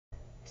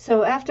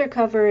So after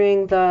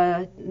covering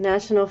the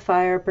National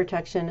Fire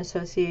Protection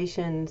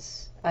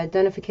Association's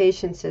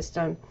identification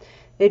system,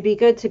 it'd be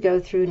good to go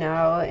through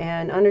now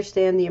and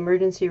understand the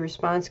emergency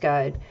response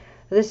guide.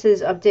 This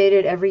is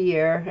updated every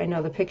year. I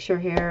know the picture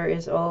here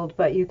is old,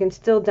 but you can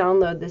still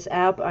download this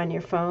app on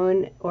your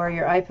phone or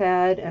your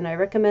iPad, and I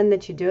recommend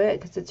that you do it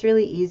because it's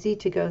really easy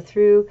to go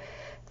through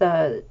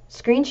the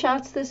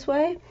screenshots this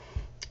way.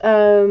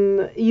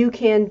 You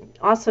can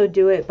also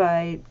do it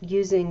by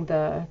using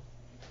the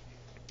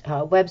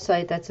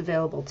website that's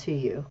available to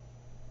you.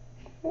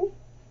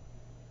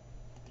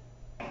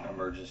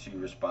 Emergency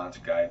Response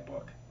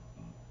Guidebook.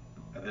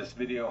 This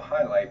video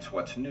highlights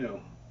what's new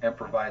and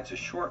provides a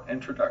short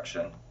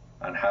introduction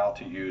on how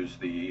to use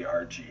the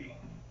ERG.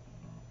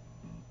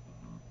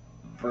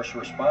 First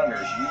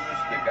responders use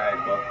the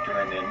guidebook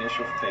during the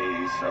initial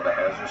phase of a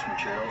hazardous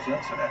materials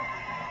incident.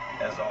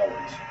 As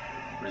always,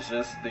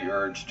 resist the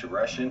urge to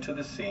rush into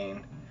the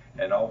scene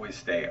and always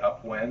stay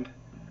upwind,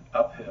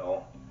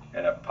 uphill,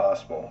 and if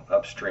possible,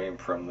 upstream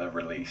from the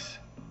release.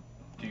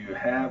 Do you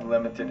have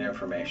limited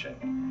information?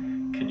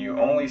 Can you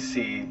only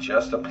see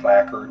just a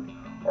placard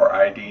or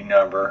ID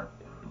number,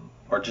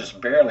 or just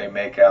barely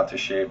make out the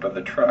shape of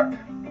the truck?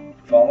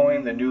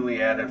 Following the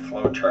newly added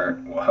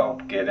flowchart will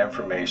help get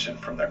information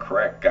from the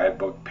correct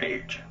guidebook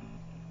page.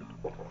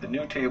 The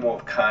new table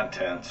of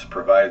contents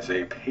provides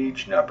a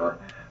page number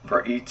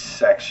for each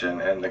section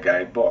in the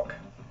guidebook.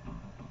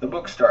 The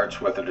book starts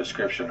with a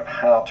description of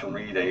how to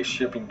read a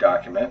shipping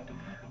document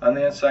on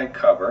the inside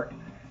cover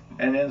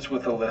and ends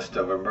with a list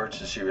of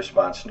emergency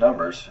response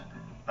numbers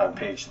on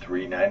page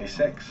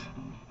 396.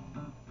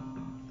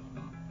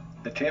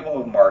 The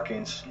table of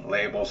markings,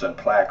 labels, and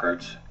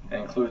placards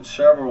includes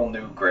several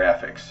new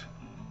graphics.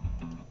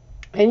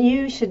 And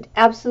you should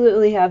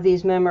absolutely have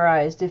these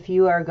memorized if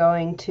you are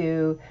going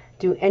to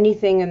do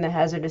anything in the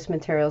hazardous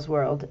materials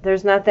world.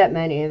 There's not that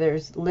many,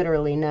 there's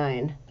literally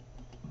 9.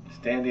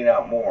 Standing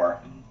out more,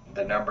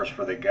 the numbers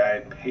for the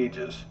guide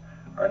pages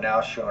are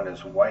now shown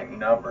as white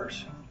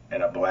numbers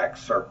in a black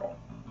circle.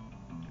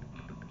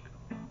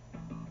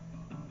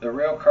 The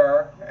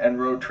railcar and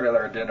road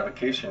trailer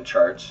identification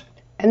charts.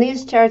 And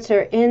these charts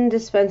are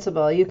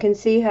indispensable. You can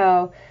see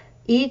how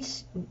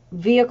each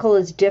vehicle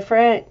is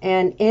different,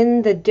 and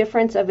in the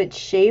difference of its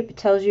shape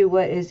tells you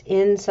what is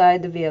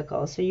inside the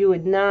vehicle. So you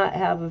would not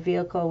have a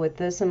vehicle with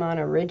this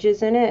amount of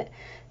ridges in it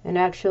and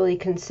actually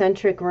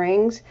concentric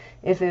rings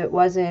if it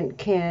wasn't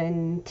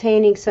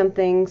containing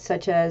something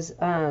such as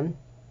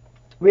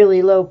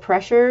really low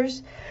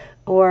pressures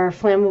or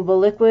flammable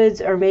liquids,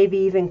 or maybe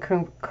even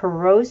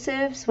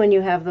corrosives when you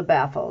have the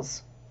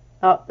baffles.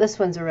 Oh, this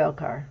one's a rail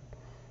car.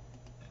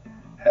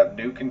 Have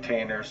new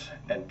containers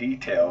and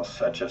details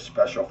such as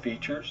special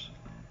features,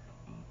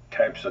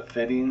 types of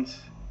fittings,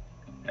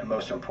 and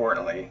most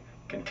importantly,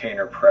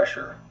 container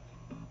pressure.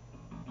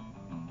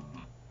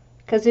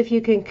 Because if you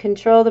can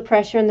control the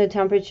pressure and the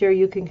temperature,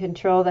 you can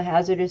control the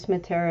hazardous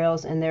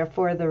materials and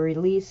therefore the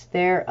release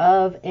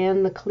thereof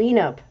and the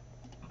cleanup.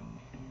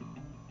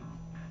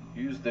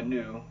 Use the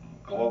new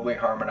globally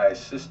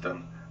harmonized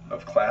system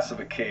of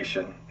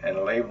classification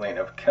and labeling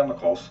of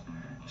chemicals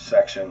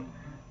section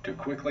to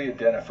quickly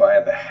identify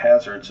the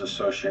hazards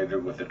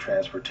associated with the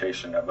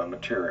transportation of a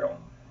material.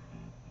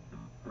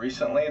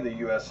 Recently, the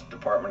U.S.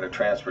 Department of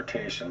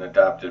Transportation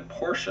adopted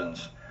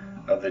portions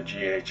of the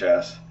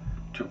GHS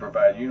to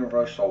provide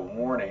universal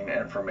warning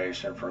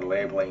information for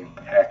labeling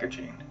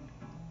packaging.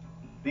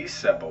 These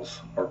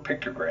symbols, or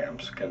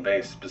pictograms,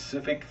 convey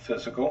specific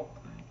physical,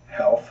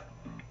 health,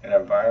 and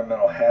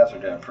environmental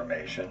hazard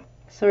information.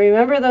 So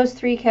remember those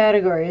 3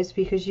 categories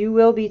because you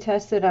will be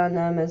tested on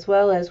them, as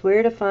well as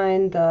where to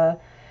find the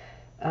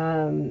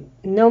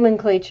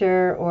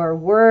nomenclature or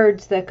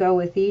words that go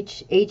with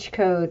each H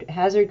code,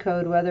 hazard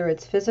code, whether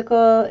it's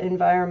physical,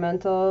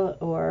 environmental,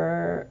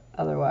 or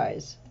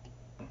otherwise.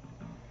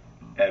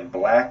 And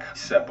black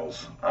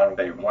symbols on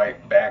a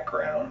white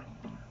background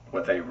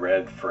with a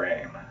red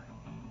frame.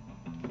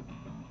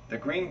 The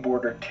green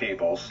bordered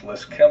tables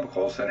list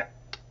chemicals that.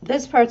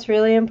 This part's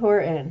really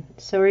important.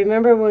 So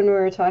remember when we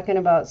were talking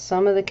about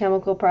some of the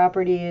chemical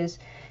properties,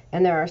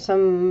 and there are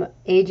some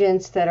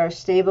agents that are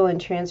stable in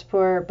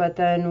transport, but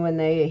then when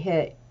they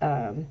hit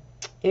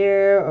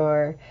air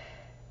or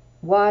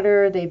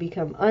water, they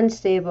become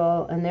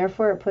unstable, and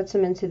therefore it puts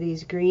them into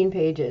these green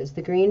pages.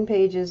 The green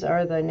pages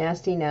are the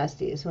nasty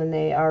nasties. When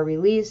they are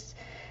released,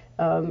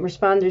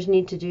 responders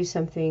need to do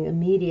something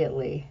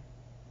immediately.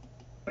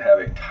 Have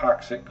a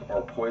toxic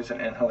or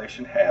poison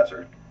inhalation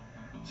hazard,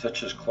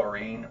 such as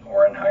chlorine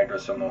or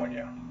anhydrous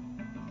ammonia.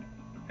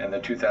 In the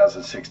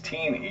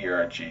 2016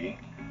 ERG,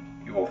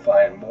 you will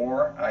find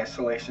more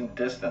isolation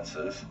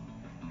distances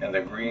in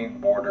the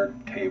green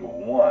bordered Table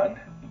 1,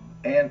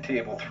 and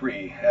Table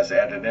 3 has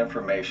added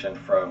information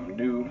from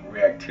new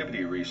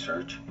reactivity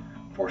research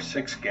for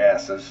 6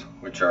 gases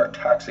which are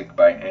toxic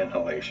by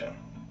inhalation.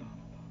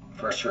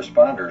 First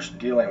responders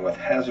dealing with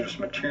hazardous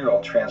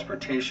material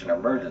transportation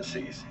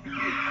emergencies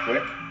need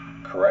quick,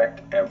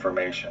 correct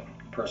information.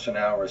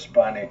 Personnel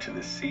responding to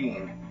the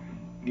scene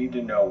need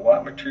to know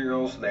what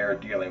materials they are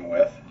dealing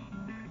with,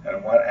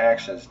 and what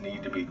actions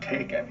need to be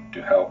taken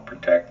to help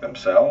protect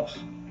themselves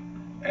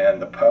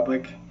and the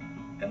public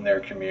in their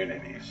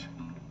communities.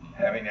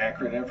 Having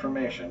accurate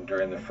information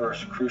during the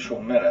first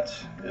crucial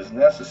minutes is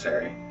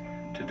necessary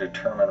to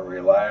determine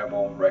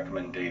reliable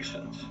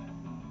recommendations.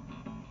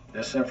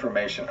 This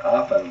information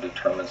often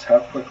determines how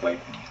quickly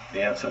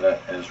the incident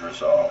is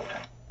resolved.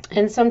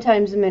 And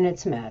sometimes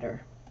minutes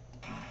matter.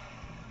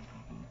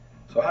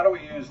 So how do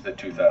we use the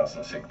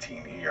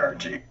 2016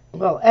 ERG?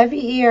 Well,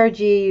 every ERG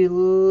you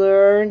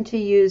learn to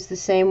use the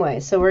same way.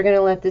 So we're going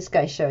to let this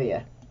guy show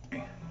you.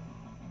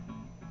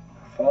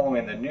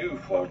 Following the new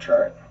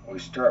flowchart, we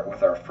start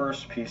with our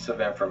first piece of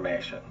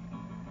information.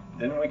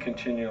 Then we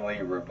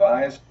continually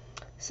revise.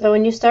 So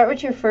when you start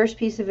with your first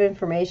piece of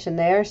information,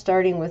 they are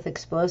starting with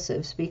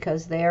explosives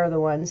because they are the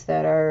ones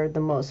that are the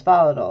most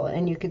volatile.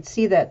 And you can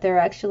see that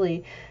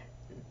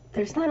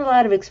there's not a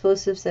lot of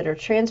explosives that are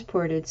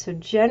transported. So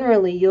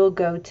generally you'll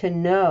go to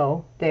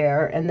no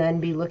there and then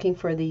be looking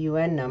for the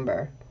UN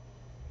number.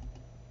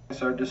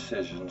 Our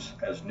decisions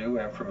as new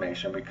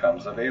information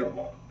becomes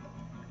available.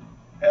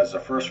 As the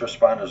first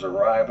responders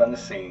arrive on the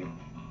scene,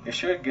 they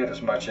should get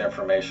as much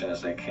information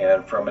as they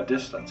can from a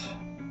distance.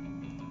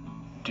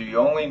 Do you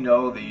only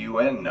know the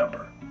UN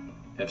number?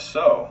 If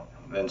so,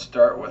 then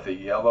start with the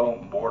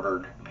yellow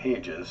bordered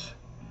pages.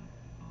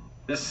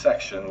 This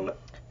section.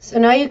 So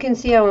now you can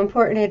see how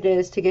important it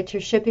is to get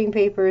your shipping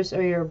papers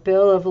or your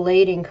bill of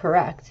lading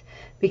correct,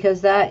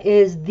 because that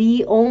is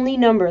the only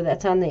number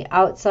that's on the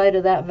outside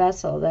of that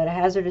vessel that a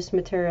hazardous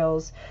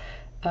materials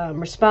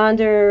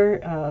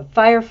responder,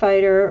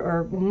 firefighter,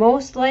 or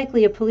most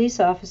likely a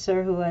police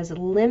officer who has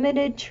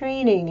limited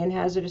training in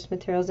hazardous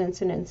materials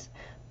incidents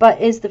but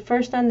is the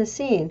first on the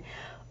scene.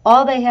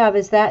 All they have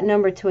is that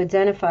number to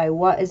identify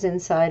what is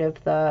inside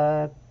of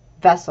the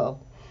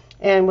vessel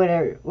and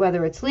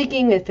whether it's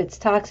leaking, if it's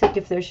toxic,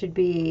 if there should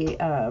be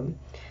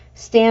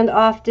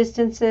standoff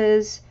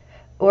distances,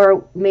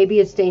 or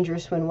maybe it's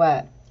dangerous when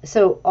wet.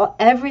 So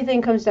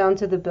everything comes down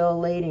to the bill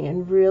of lading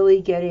and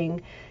really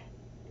getting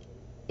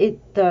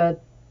the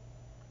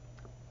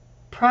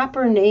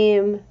proper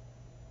name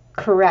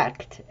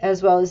correct,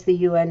 as well as the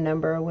UN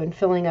number when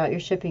filling out your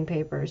shipping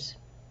papers.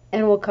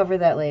 And we'll cover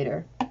that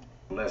later.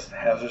 List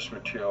hazardous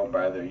material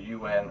by their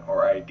UN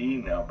or ID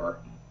number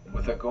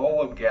with the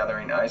goal of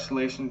gathering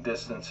isolation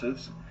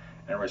distances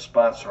and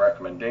response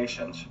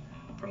recommendations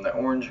from the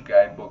orange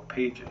guidebook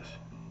pages.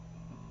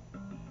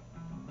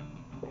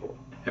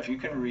 If you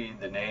can read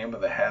the name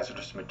of the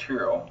hazardous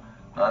material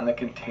on the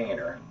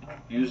container,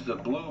 use the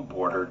blue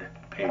bordered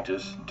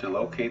pages to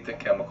locate the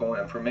chemical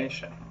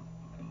information.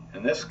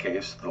 In this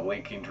case, the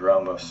leaking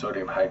drum of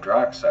sodium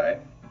hydroxide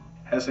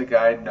has a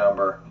guide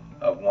number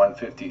of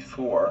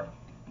 154.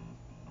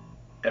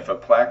 If a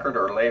placard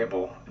or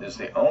label is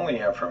the only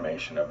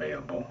information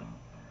available,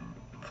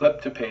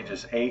 flip to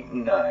pages 8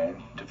 and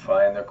 9 to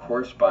find their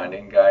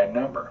corresponding guide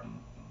number.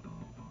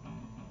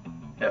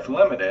 If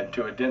limited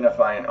to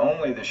identifying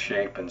only the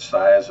shape and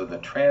size of the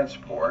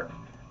transport,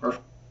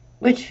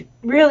 which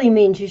really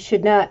means you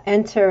should not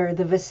enter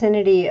the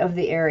vicinity of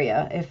the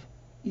area. If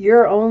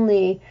you're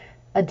only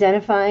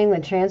identifying the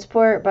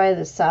transport by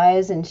the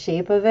size and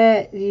shape of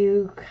it,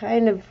 you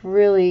kind of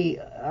really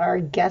are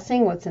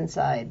guessing what's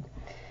inside.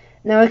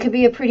 Now, it could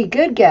be a pretty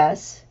good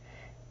guess,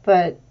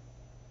 but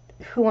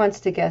who wants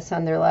to guess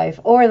on their life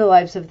or the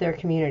lives of their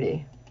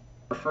community?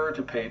 Refer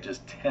to pages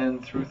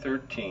 10 through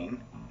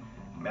 13.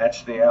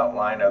 Match the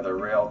outline of the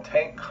rail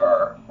tank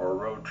car or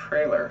road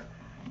trailer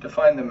to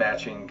find the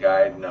matching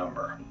guide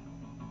number.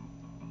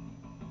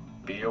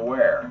 Be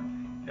aware,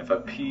 if a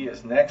P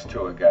is next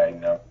to a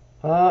guide number.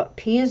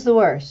 P is the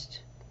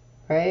worst,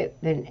 right?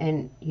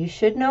 And you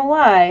should know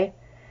why,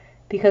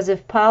 because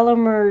if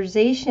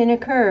polymerization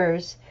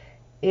occurs,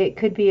 it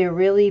could be a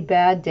really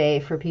bad day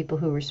for people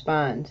who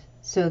respond.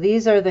 So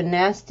these are the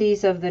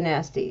nasties of the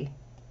nasty.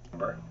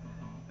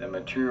 The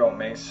material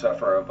may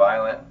suffer a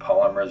violent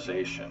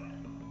polymerization.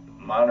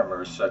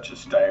 Monomers such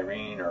as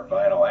styrene or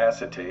vinyl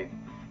acetate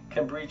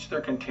can breach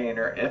their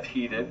container if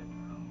heated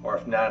or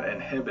if not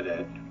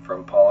inhibited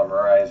from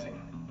polymerizing.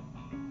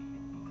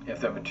 If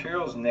the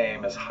material's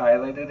name is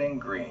highlighted in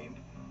green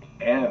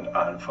and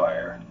on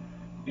fire,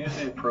 use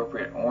the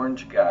appropriate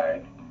orange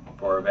guide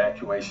for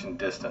evacuation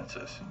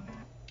distances.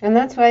 And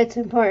that's why it's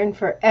important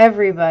for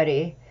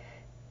everybody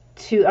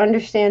to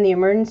understand the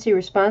emergency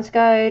response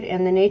guide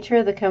and the nature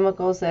of the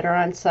chemicals that are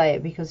on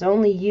site, because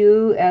only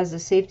you as a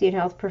safety and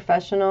health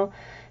professional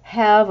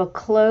have a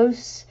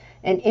close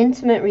and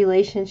intimate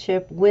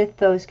relationship with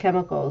those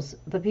chemicals.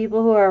 The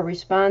people who are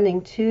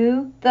responding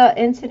to the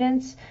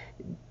incidents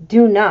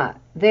do not.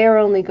 They are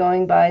only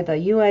going by the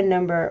UN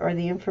number or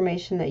the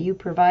information that you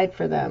provide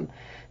for them.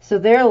 So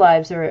their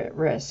lives are at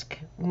risk,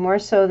 more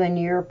so than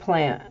your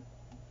plant.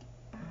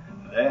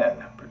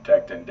 Then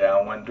protect in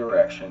downwind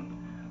direction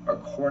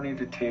according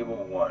to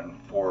Table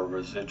 1 for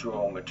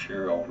residual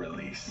material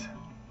release.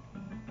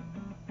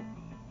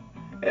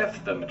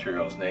 If the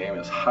material's name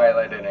is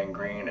highlighted in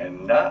green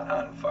and not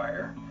on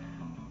fire,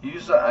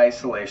 use the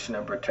isolation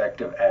and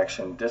protective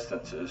action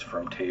distances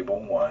from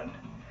Table 1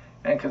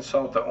 and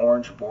consult the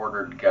orange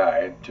bordered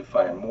guide to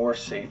find more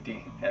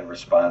safety and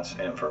response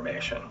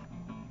information.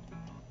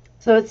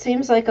 So it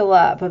seems like a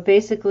lot, but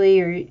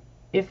basically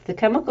if the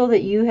chemical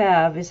that you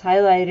have is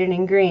highlighted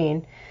in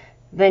green,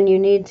 then you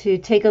need to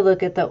take a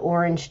look at the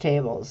orange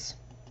tables.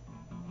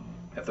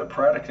 If the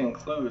product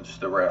includes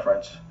the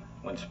reference,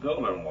 when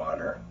spilled in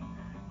water,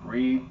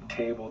 read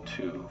Table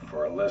 2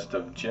 for a list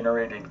of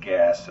generated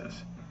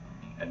gases,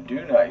 and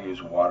do not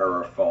use water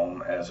or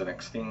foam as an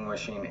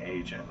extinguishing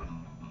agent.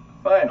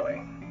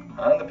 Finally,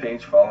 on the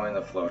page following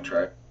the flow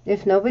chart,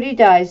 if nobody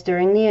dies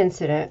during the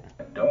incident,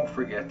 don't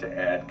forget to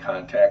add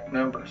contact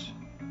numbers.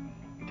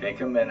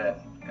 Take a minute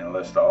and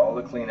list all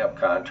the cleanup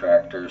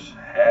contractors,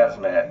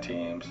 hazmat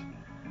teams,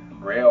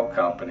 rail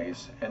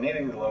companies, and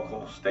any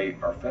local, state,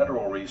 or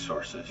federal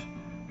resources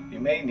you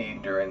may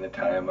need during the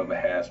time of a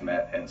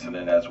hazmat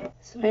incident as well.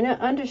 So I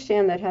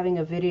understand that having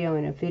a video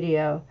in a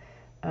video,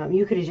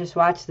 you could have just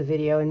watched the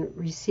video and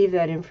received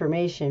that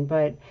information,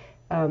 but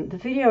the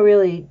video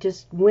really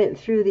just went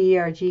through the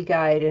ERG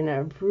guide in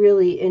a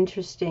really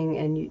interesting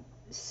and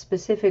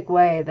specific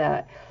way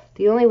that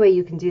the only way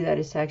you can do that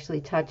is to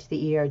actually touch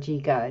the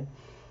ERG guide.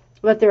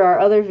 But there are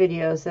other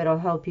videos that'll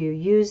help you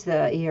use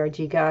the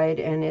ERG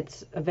guide, and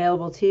it's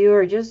available to you,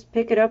 or just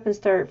pick it up and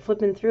start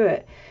flipping through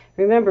it.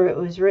 Remember, it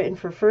was written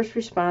for first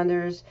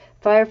responders,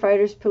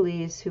 firefighters,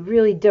 police, who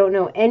really don't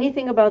know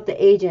anything about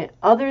the agent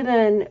other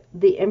than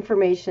the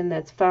information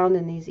that's found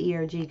in these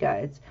ERG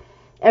guides.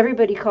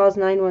 Everybody calls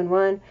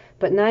 911,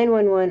 but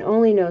 911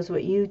 only knows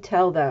what you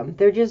tell them.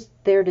 They're just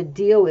there to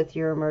deal with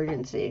your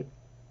emergency.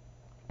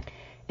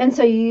 And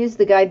so you use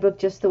the guidebook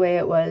just the way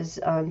it was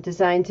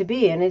designed to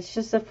be. And it's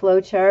just a flow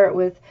chart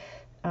with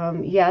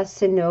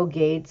yes and no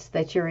gates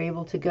that you're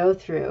able to go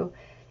through.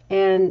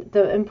 And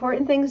the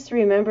important things to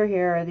remember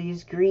here are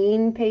these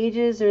green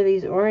pages or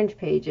these orange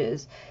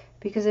pages.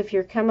 Because if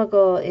your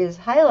chemical is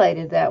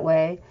highlighted that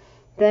way,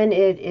 then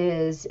it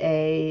is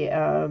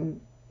a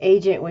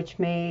agent which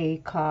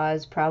may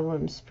cause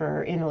problems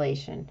for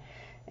inhalation.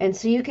 And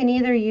so you can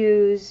either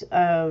use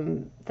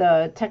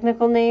the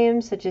technical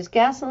names such as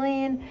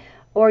gasoline,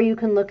 or you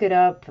can look it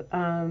up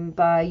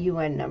by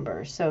UN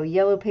number. So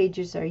yellow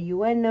pages are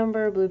UN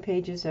number, blue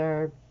pages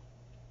are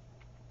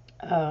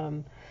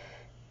the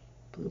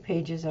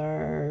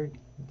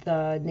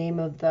name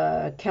of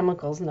the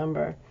chemicals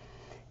number.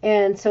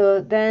 And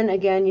so then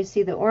again you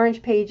see the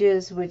orange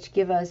pages, which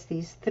give us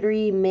these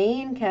three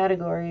main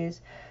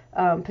categories: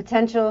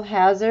 potential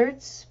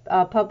hazards,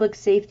 public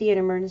safety, and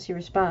emergency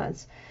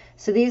response.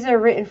 So these are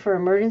written for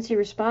emergency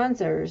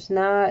responders,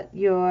 not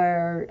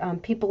your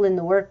people in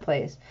the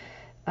workplace.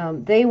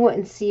 They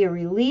wouldn't see a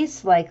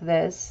release like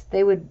this.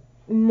 They would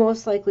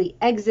most likely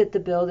exit the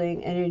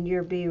building, and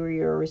you'd be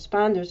your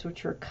responders,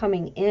 which are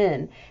coming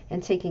in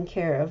and taking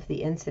care of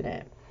the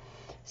incident.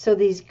 So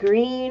these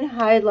green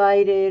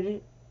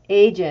highlighted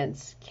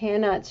agents,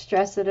 cannot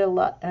stress it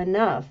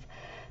enough.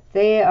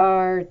 They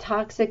are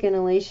toxic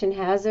inhalation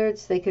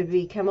hazards. They could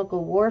be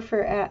chemical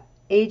warfare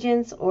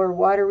agents or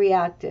water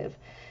reactive.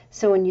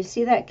 So when you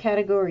see that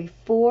category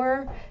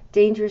 4,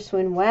 dangerous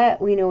when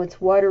wet, we know it's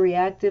water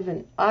reactive,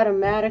 and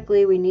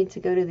automatically we need to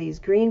go to these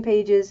green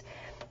pages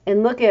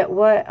and look at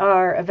what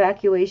our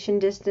evacuation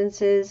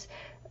distances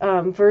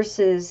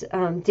versus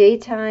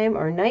daytime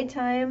or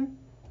nighttime.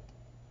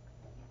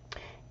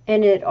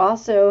 And it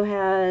also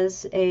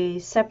has a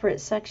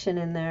separate section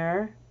in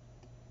there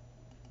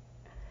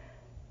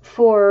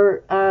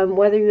for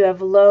whether you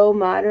have low,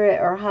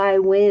 moderate, or high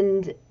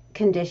wind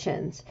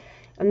conditions.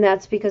 And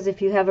that's because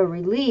if you have a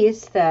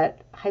release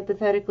that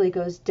hypothetically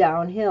goes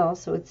downhill,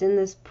 so it's in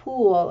this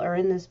pool or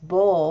in this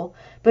bowl,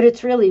 but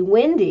it's really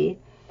windy,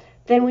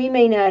 then we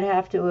may not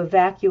have to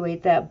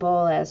evacuate that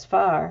bowl as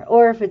far.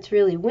 Or if it's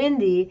really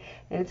windy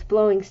and it's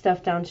blowing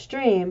stuff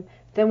downstream,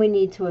 then we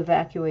need to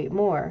evacuate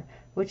more,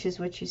 which is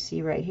what you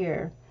see right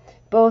here.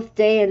 Both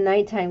day and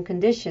nighttime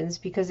conditions,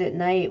 because at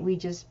night we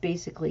just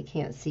basically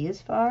can't see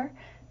as far,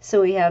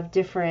 so we have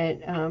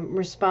different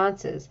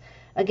responses.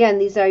 Again,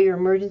 these are your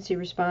emergency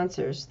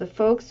responders. The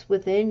folks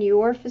within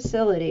your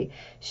facility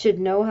should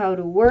know how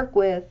to work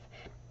with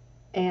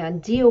and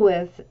deal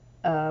with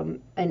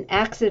an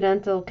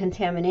accidental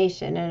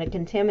contamination. And a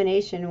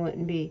contamination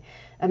wouldn't be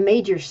a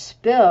major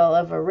spill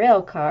of a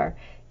rail car.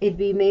 It'd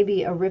be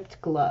maybe a ripped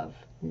glove.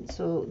 And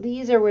so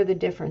these are where the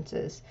difference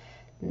is.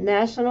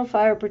 National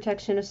Fire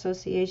Protection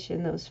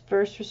Association, those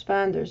first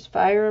responders,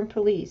 fire and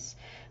police,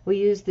 we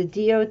use the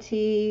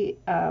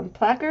DOT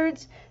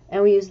placards,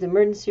 and we use the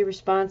emergency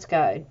response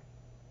guide.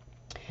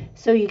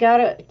 So you got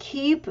to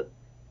keep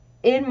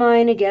in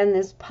mind, again,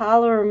 this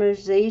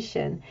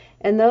polymerization.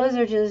 And those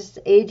are just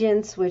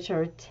agents which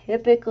are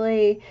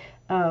typically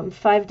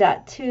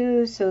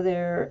 5.2, so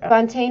they're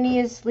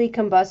spontaneously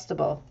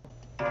combustible.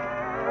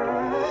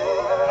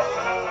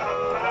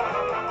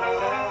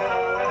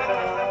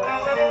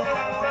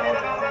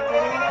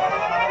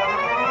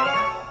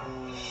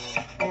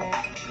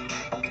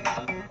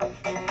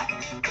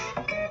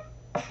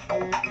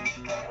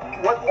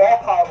 What all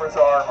polymers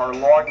are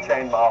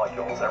long-chain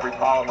molecules. Every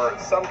polymer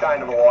is some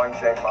kind of a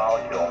long-chain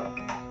molecule.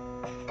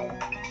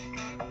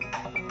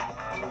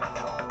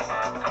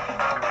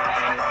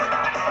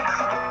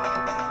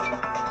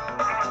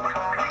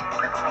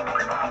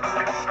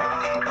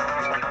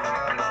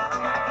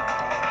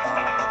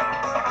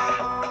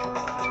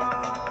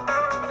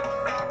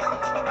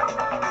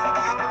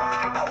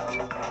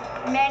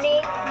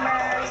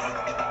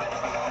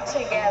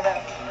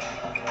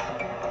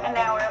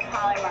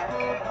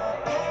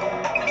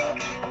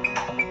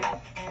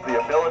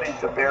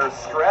 to bear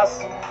stress,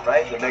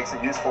 right? That makes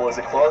it useful as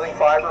a clothing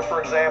fiber,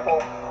 for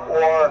example,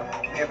 or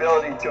the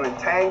ability to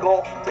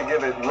entangle, to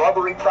give it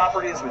rubbery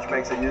properties, which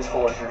makes it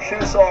useful as your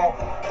shoe sole.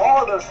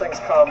 All of those things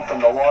come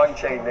from the long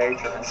chain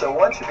nature. And so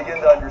once you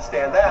begin to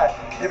understand that,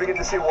 you begin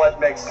to see what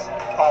makes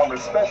polymers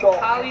special.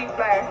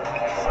 Polymer.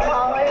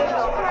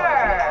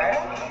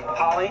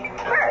 Polymer.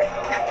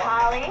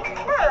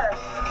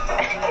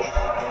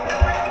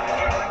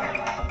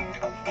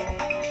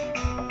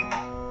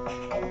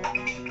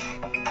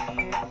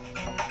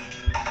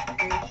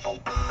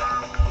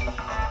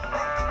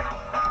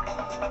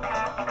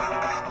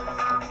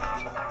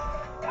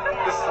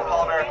 This is a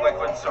polymeric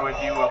liquid, so if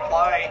you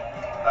apply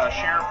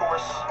shear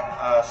force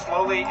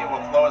slowly, it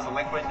will flow as a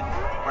liquid,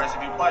 whereas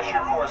if you apply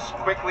shear force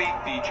quickly,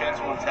 the chance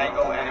will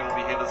entangle and it will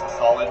behave as a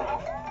solid.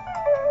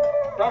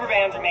 Rubber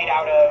bands are made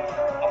out of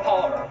a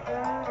polymer.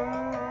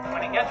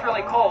 When it gets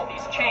really cold,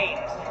 these chains,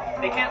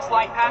 they can't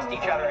slide past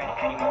each other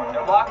anymore.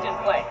 They're locked in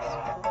place.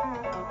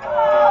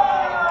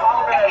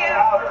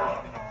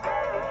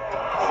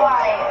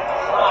 Slime.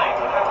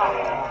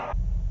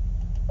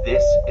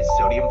 This is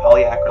sodium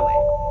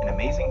polyacrylate, an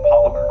amazing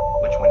polymer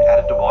which when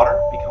added to water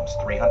becomes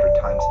 300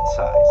 times its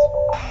size.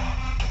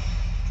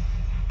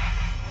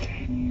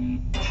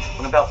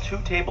 When about 2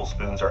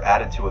 tablespoons are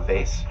added to a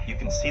vase, you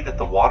can see that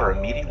the water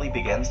immediately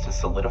begins to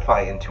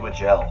solidify into a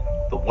gel.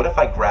 But what if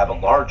I grab a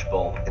large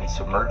bowl and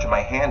submerge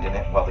my hand in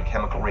it while the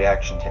chemical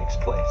reaction takes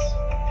place?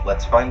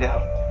 Let's find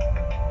out.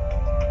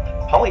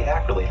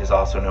 Polyacrylate is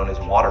also known as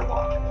water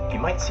lock. You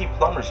might see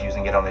plumbers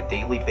using it on a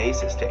daily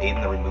basis to aid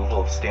in the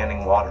removal of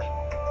standing water.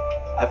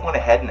 I've went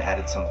ahead and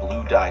added some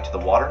blue dye to the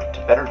water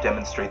to better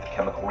demonstrate the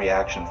chemical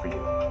reaction for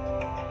you.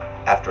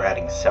 After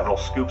adding several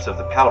scoops of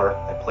the powder,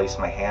 I place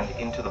my hand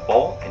into the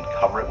bowl and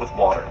cover it with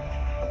water.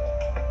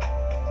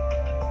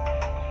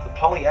 The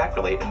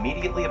polyacrylate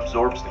immediately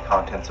absorbs the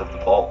contents of the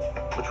bowl,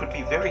 which would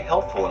be very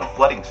helpful in a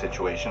flooding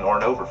situation or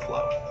an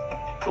overflow.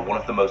 But one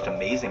of the most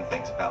amazing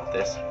things about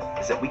this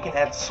is that we can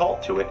add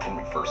salt to it and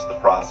reverse the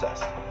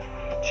process.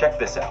 Check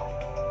this out.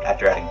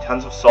 After adding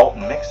tons of salt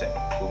and mixing,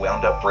 we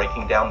wound up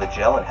breaking down the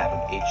gel and having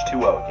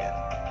H2O again.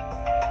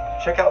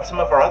 Check out some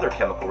of our other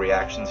chemical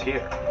reactions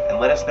here, and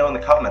let us know in the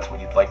comments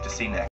what you'd like to see next.